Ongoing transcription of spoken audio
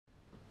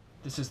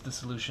This is the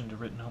solution to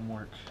written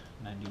homework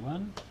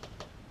 91.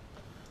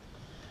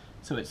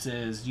 So it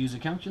says use a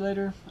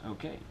calculator.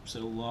 Okay,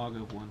 so log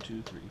of 1,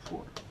 2, 3,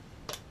 4.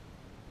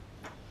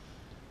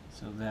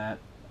 So that,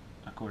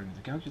 according to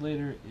the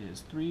calculator,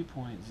 is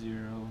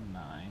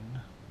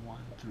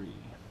 3.0913.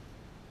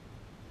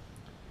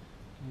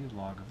 Okay,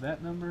 log of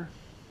that number,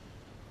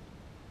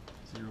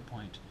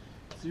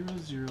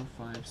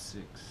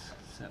 0.00567.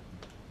 So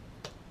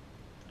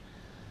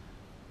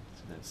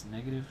that's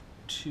negative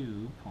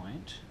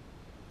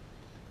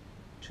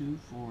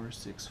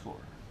 2.2464.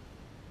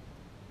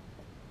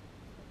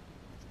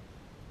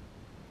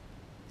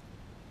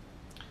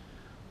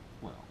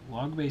 Well,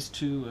 log base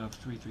 2 of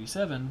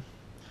 337,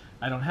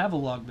 I don't have a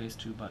log base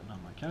 2 button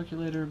on my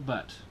calculator,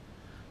 but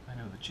I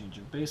know the change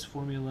of base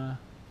formula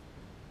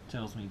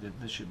tells me that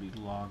this should be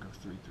log of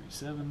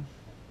 337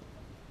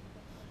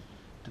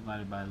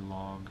 divided by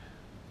log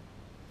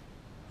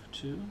of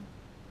 2.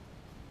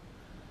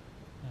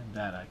 And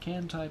that I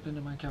can type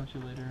into my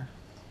calculator.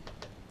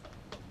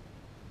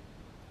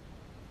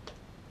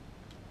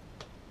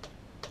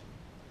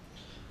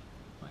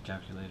 My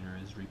calculator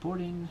is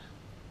reporting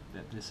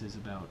that this is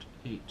about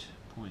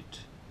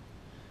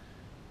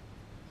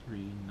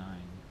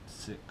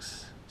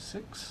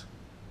 8.3966.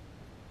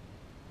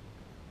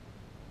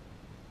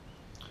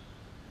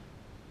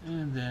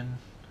 And then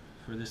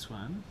for this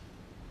one,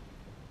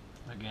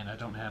 again, I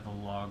don't have a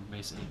log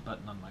base 8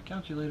 button on my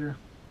calculator,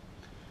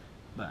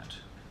 but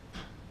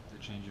the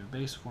change of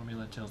base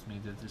formula tells me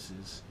that this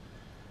is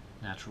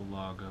natural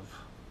log of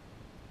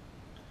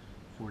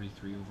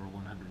 43 over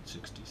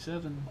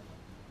 167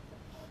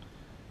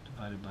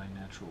 divided by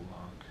natural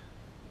log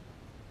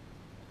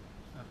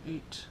of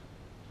 8.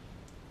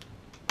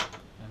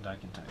 And I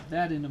can type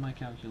that into my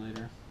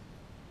calculator.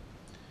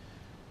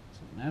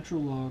 So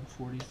natural log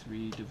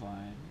 43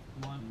 divide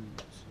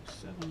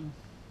 167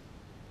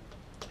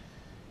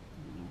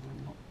 over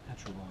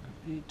natural log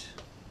of 8.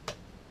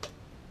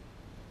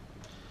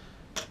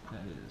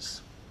 That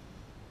is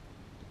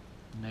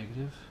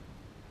negative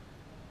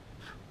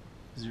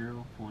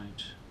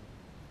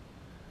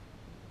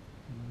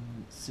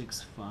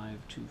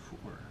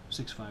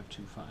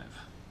 0.6525,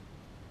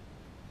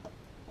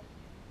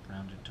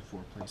 rounded to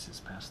 4 places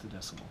past the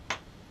decimal.